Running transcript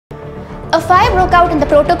A fire broke out in the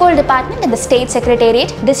protocol department in the state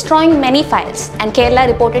secretariat, destroying many files, and Kerala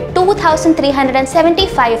reported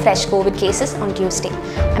 2,375 fresh COVID cases on Tuesday.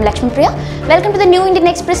 I'm Lakshmi Priya. Welcome to the New Indian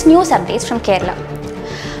Express news updates from Kerala.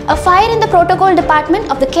 A fire in the protocol department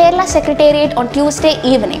of the Kerala secretariat on Tuesday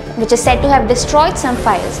evening, which is said to have destroyed some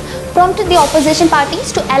files, prompted the opposition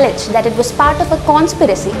parties to allege that it was part of a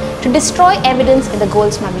conspiracy to destroy evidence in the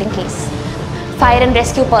gold smuggling case. Fire and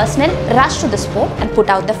rescue personnel rushed to the spot and put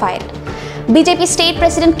out the fire. BJP State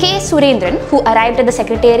President K. Surendran, who arrived at the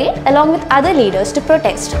secretariat along with other leaders to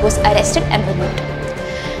protest, was arrested and removed.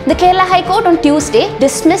 The Kerala High Court on Tuesday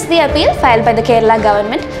dismissed the appeal filed by the Kerala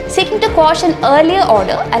government seeking to quash an earlier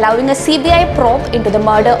order allowing a CBI probe into the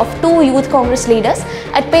murder of two youth Congress leaders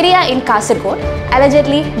at Periya in Kasaragod,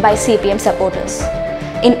 allegedly by CPM supporters.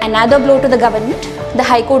 In another blow to the government, the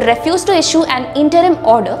High Court refused to issue an interim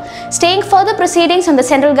order staying further proceedings on the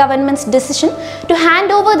central government's decision to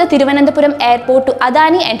hand over the Thiruvananthapuram airport to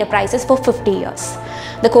Adani Enterprises for 50 years.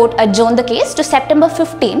 The court adjourned the case to September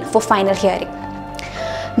 15 for final hearing.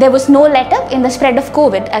 There was no letup in the spread of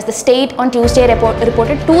COVID as the state on Tuesday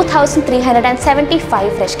reported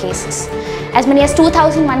 2,375 fresh cases. As many as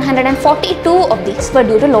 2,142 of these were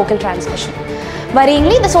due to local transmission.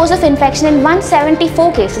 Worryingly, the source of infection in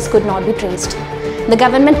 174 cases could not be traced. The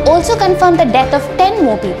government also confirmed the death of 10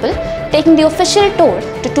 more people, taking the official toll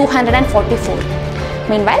to 244.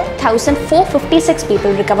 Meanwhile, 1,456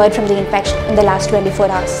 people recovered from the infection in the last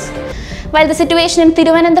 24 hours. While the situation in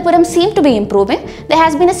Thiruvananthapuram seemed to be improving, there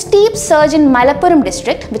has been a steep surge in Malappuram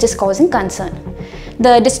district which is causing concern.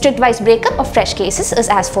 The district-wise breakup of fresh cases is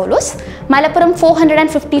as follows: Malappuram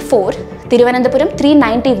 454, Thiruvananthapuram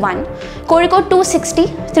 391, Kozhikode 260,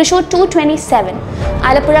 Thrissur 227,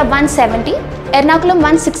 Alappuzha 170, Ernakulam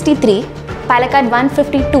 163, Palakkad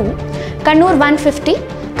 152, Kannur 150,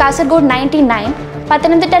 Kasaragod 99,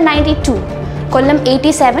 Pathanamthitta 92, Kollam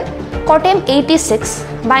 87, Kottayam 86,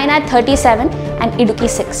 Wayanad 37 and Idukki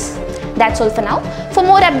 6. That's all for now. For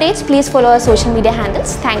more updates, please follow our social media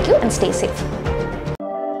handles. Thank you and stay safe.